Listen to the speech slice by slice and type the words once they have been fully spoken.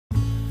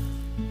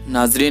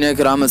नाज़रीन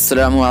इकराम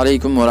अस्सलामु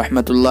अलैकुम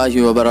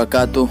वरहमतुल्लाहि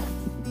वबरकातुह।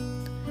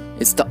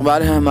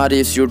 इस्तक़बाल है हमारे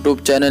इस यूट्यूब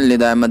चैनल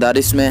निदाए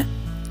मदारिस में।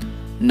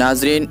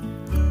 नाज़रीन,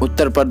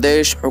 उत्तर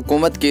प्रदेश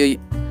हुकूमत की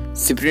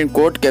सुप्रीम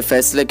कोर्ट के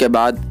फैसले के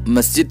बाद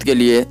मस्जिद के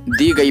लिए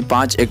दी गई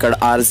 5 एकड़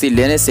आरज़ी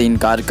लेने से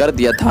इनकार कर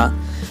दिया था।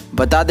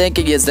 बता दें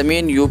कि ये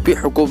ज़मीन यूपी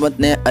हुकूमत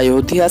ने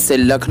अयोध्या से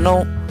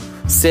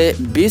लखनऊ से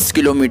 20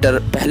 किलोमीटर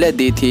पहले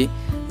दी थी।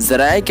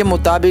 ज़राए के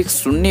मुताबिक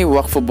सुन्नी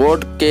वक्फ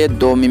बोर्ड के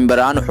 2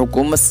 मेंबरान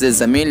हुकूमत से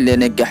ज़मीन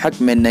लेने के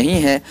हक़ में नहीं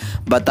है।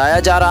 बताया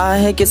जा रहा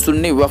है कि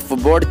सुन्नी वक्फ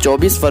बोर्ड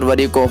 24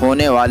 फरवरी को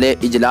होने वाले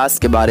इजलास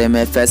के बारे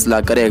में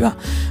फ़ैसला करेगा।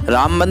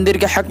 राम मंदिर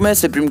के हक़ में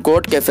सुप्रीम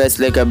कोर्ट के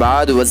फैसले के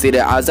बाद वज़ीर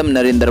आज़म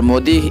नरेंद्र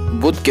मोदी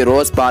बुध के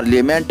रोज़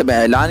पार्लियामेंट में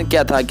ऐलान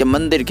किया था कि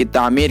मंदिर की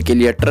तामीर के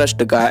लिए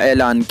ट्रस्ट का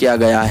ऐलान किया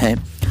गया है,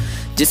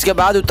 जिसके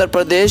बाद उत्तर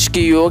प्रदेश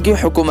की योगी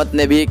हुकूमत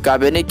ने भी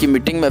कैबिनेट की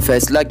मीटिंग में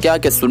फैसला किया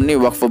कि सुन्नी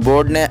वक्फ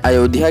बोर्ड ने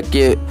अयोध्या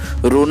के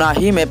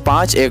रूनाही में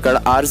 5 एकड़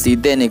आरज़ी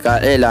देने का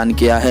ऐलान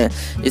किया है।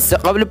 इससे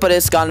कबल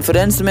प्रेस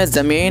कॉन्फ्रेंस में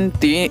ज़मीन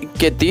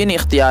के 3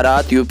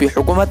 इख्तियारात यूपी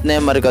हुकूमत ने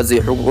मरकज़ी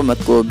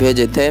हुकूमत को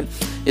भेजे थे।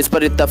 इस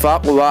पर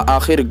इत्तफाक हुआ।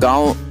 आखिर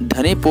गाँव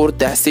धनीपुर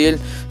तहसील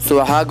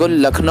सुहागुल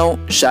लखनऊ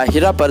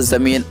शाहिरा पर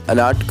ज़मीन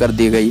अलाट कर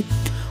दी गई।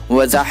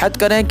 वजाहत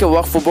करें कि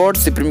वक्फ बोर्ड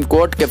सुप्रीम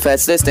कोर्ट के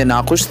फैसले से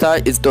नाखुश था।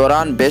 इस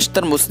दौरान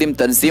बेशतर मुस्लिम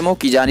तंजीमों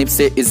की जानिब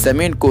से इस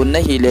ज़मीन को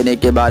नहीं लेने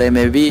के बारे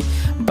में भी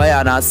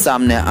बयानात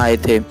सामने आए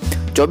थे।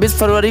 24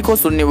 फरवरी को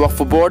सुन्नी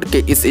वक्फ बोर्ड के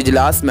इस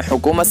इजलास में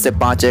हुकूमत से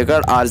 5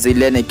 एकड़ आरज़ी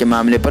लेने के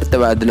मामले पर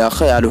तबादला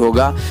ख्याल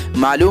होगा।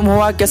 मालूम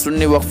हुआ कि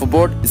सुन्नी वक्फ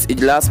बोर्ड इस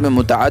इजलास में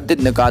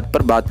मुतअद्दिद निकात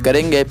पर बात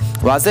करेंगे।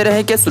 वाज़ेह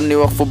रहे कि सुन्नी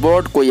वक्फ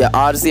बोर्ड को यह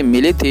आरज़ी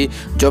मिली थी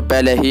जो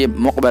पहले ही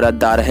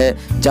मुक़बरदार है,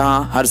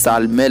 जहां हर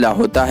साल मेला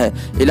होता है।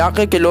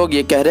 इलाके के लोग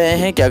ये कह रहे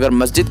हैं कि अगर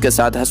मस्जिद के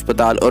साथ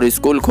अस्पताल और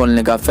स्कूल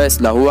खोलने का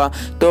फैसला हुआ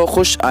तो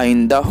खुश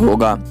आइंदा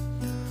होगा।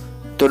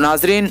 तो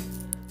नाज़रीन,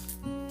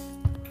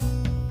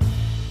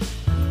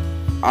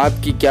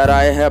 आपकी क्या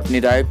राय है? अपनी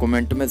राय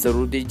कमेंट में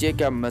ज़रूर दीजिए।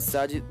 क्या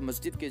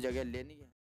मस्जिद की जगह लेनी है?